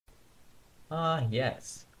Ah,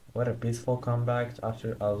 yes. What a peaceful comeback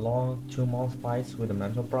after a long 2 month fights with the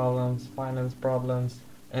mental problems, finance problems,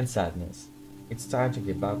 and sadness. It's time to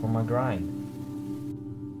get back on my grind.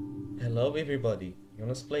 Hello everybody,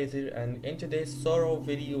 YounesPlayzz here, and in today's sorrow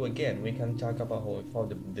video again we can talk about how we fought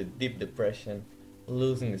the deep depression,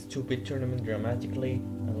 losing the stupid tournament dramatically,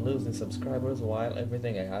 and losing subscribers while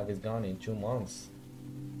everything I have is gone in 2 months.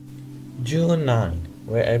 June 9,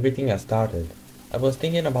 where everything has started. I was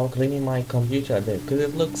thinking about cleaning my computer a bit because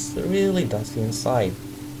it looks really dusty inside.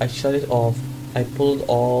 I shut it off, I pulled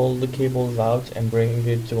all the cables out and bring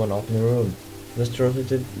it to an open room. Just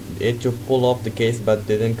rotated it to pull off the case but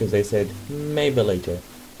didn't because I said maybe later.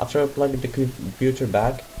 After I plugged the computer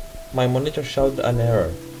back, my monitor showed an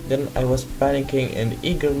error. Then I was panicking and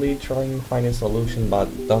eagerly trying to find a solution but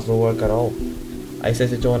doesn't work at all. I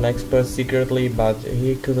sent it to an expert secretly, but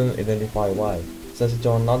he couldn't identify why. Sent it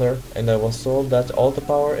to another, and I was told that all the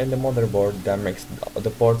power in the motherboard that makes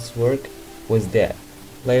the ports work was dead.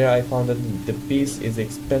 Later I found that the piece is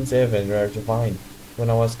expensive and rare to find. When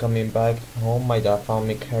I was coming back home, my dad found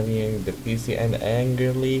me carrying the PC and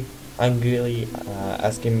angrily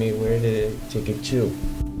asking me where did I take it to.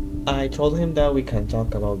 I told him that we can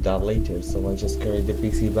talk about that later, so I just carried the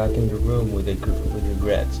PC back in the room with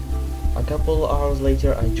regret. A couple hours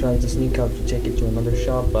later, I tried to sneak out to take it to another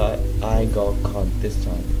shop, but I got caught this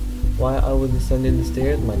time. While I was descending the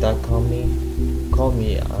stairs, my dad called me,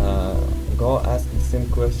 go ask the same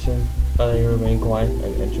question, but I remained quiet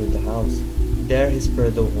and entered the house. There he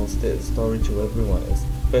spread the whole story to everyone,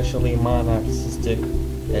 especially my narcissistic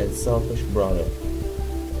and selfish brother.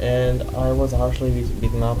 And I was harshly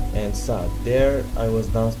beaten up and sad. There I was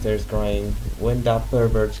downstairs crying when that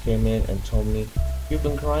pervert came in and told me, "You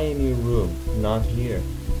can cry in your room, not here."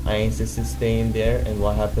 I insisted staying there, and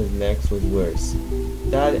what happened next was worse.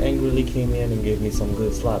 Dad angrily came in and gave me some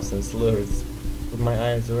good slaps and slurs. With my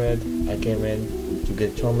eyes red, I came in to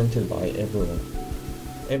get tormented by everyone.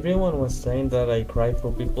 Everyone was saying that I cried for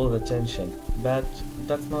people's attention, but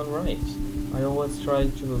that's not right. I always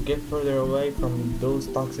tried to get further away from those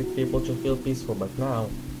toxic people to feel peaceful, but now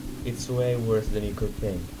it's way worse than you could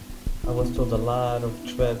think. I was told a lot of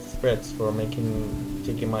threats for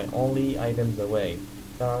taking my only items away.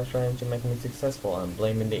 They are trying to make me successful and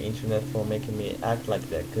blaming the internet for making me act like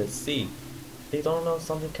that. Cause see, they don't know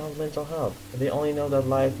something called mental health. They only know that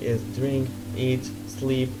life is drink, eat,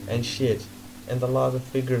 sleep, and shit. And a lot of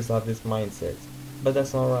figures have this mindset. But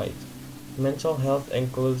that's not right. Mental health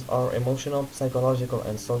includes our emotional, psychological,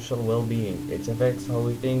 and social well-being. It affects how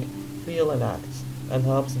we think, feel, and act, and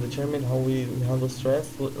helps determine how we handle stress,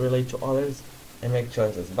 relate to others, and make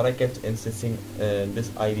choices. But I kept insisting this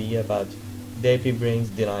idea, but Davy brains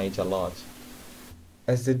deny it a lot.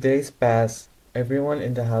 As the days pass, everyone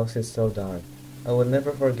in the house is so dark. I will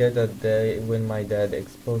never forget that day when my dad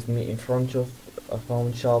exposed me in front of a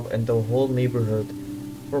phone shop and the whole neighborhood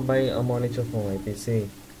for buying a monitor for my PC.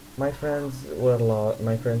 My friendships were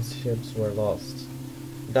lost.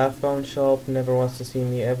 That phone shop never wants to see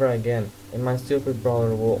me ever again, and my stupid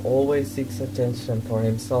brother will always seek attention for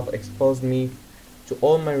himself, expose me to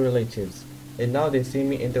all my relatives, and now they see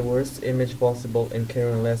me in the worst image possible and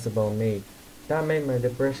caring less about me. That made my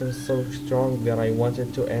depression so strong that I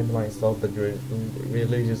wanted to end myself but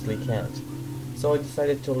religiously can't. So I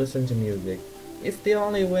decided to listen to music. It's the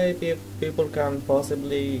only way people can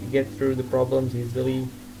possibly get through the problems easily.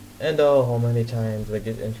 And oh, how many times I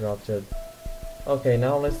get interrupted. Okay,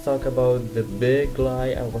 now let's talk about the big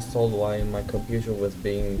lie I was told while my computer was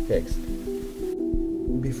being fixed.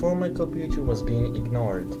 Before my computer was being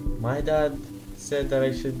ignored, my dad said that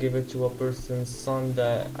I should give it to a person's son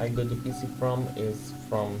that I got the PC from is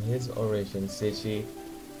from his origin city.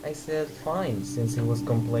 I said fine, since he was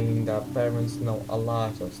complaining that parents know a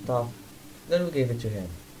lot of stuff, then we gave it to him.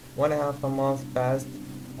 1.5 months passed.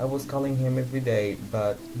 I was calling him every day,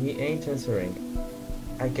 but he ain't answering.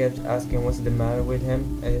 I kept asking what's the matter with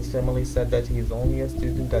him, and his family said that he's only a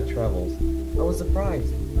student that travels. I was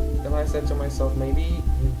surprised. Then I said to myself, maybe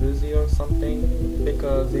he's busy or something,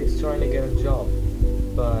 because he's trying to get a job.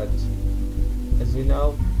 But, as you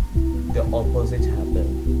know, the opposite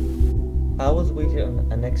happened. I was waiting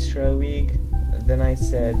an extra week, then I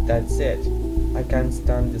said, that's it. I can't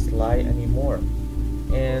stand this lie anymore.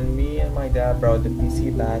 And me and my dad brought the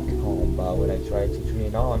PC back home, but when I tried to turn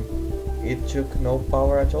it on, it took no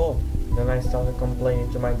power at all. Then I started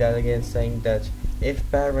complaining to my dad again, saying that if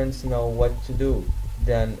parents know what to do,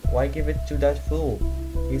 then why give it to that fool?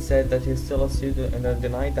 He said that he's still a student and I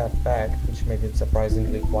denied that fact, which made him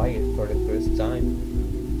surprisingly quiet for the first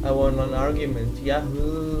time. I won an argument,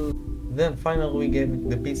 yahoo! Then finally we gave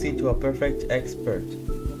the PC to a perfect expert.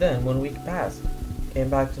 Then 1 week passed. Came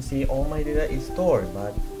back to see all my data is stored,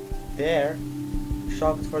 but there,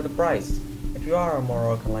 shocked for the price. If you are a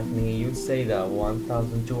Moroccan like me, you'd say that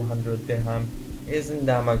 1,200 dirham isn't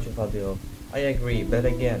that much of a deal. I agree, but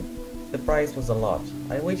again, the price was a lot.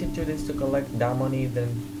 I waited 2 days to collect that money, then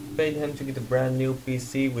paid him to get a brand new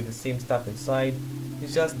PC with the same stuff inside.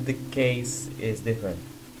 It's just the case is different.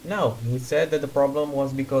 No, he said that the problem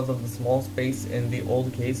was because of the small space in the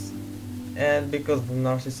old case, and because the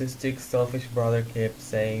narcissistic, selfish brother kept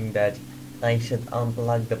saying that I should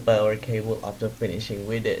unplug the power cable after finishing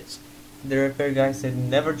with it. The repair guy said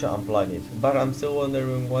never to unplug it, but I'm still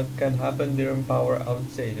wondering what can happen during power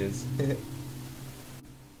outages.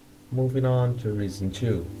 Moving on to reason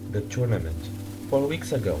 2, the tournament. 4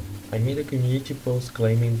 weeks ago, I made a community post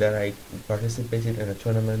claiming that I participated in a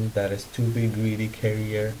tournament that a stupid greedy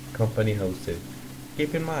carrier company hosted.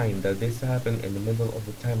 Keep in mind that this happened in the middle of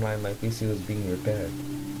the timeline my PC was being repaired.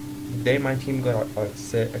 The day my team got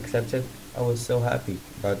accepted, I was so happy,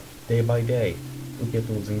 but day by day, we kept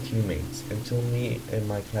losing teammates until me and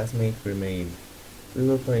my classmate remained. We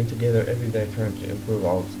were playing together every day trying to improve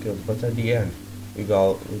our skills, but at the end, we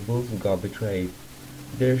both got betrayed.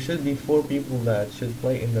 There should be 4 people that should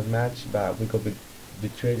play in the match, but we got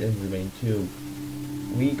betrayed and remained 2.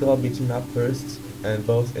 We got beaten up first, and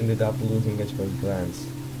both ended up losing at first glance.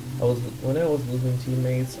 When I was losing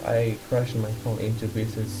teammates, I crashed my phone into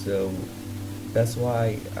pieces, so that's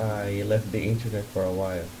why I left the internet for a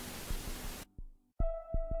while.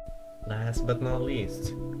 Last but not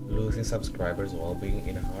least, losing subscribers while being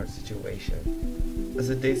in a hard situation. As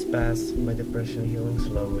the days passed, my depression healing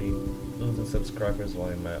slowly, losing subscribers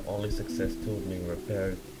while my only success tool being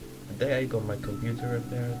repaired. The day I got my computer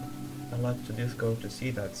repaired, I logged to Discord to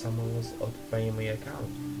see that someone was occupying my account.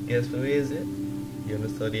 Guess who is it?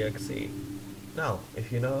 YounesPlayzz. Now,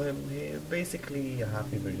 if you know him, he is basically a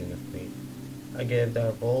happy version of me. I gave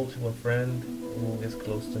that role to a friend who is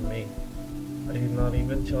close to me. I did not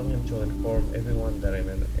even tell him to inform everyone that I'm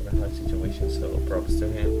in a hard situation, so props to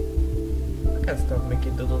him. I can't stop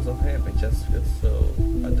making doodles of him, it just feels so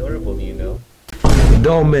adorable, you know?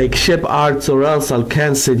 Don't make ship arts or else I'll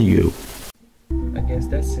cancel you. I guess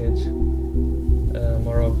that's it.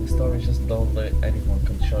 Moral of the story, just don't let anyone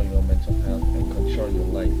control your mental health and control your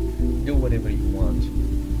life. Do whatever you want,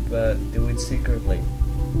 but do it secretly.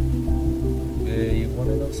 You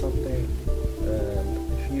wanna know something?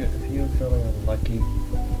 If you're feeling unlucky,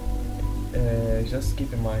 just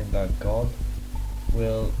keep in mind that God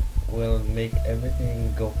will make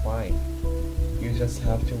everything go fine. You just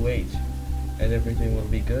have to wait, and everything will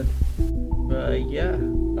be good. But yeah,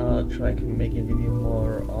 I'll try to make a video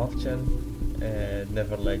more often and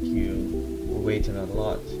never let you wait on a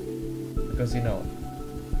lot, because you know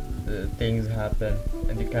things happen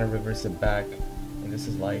and you can't reverse it back, and this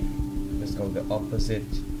is life. Just go the opposite.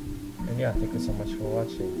 And yeah, thank you so much for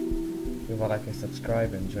watching. Leave a like and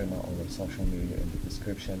subscribe, and join my other social media in the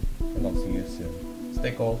description, and I'll see you soon.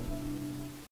 Stay cool.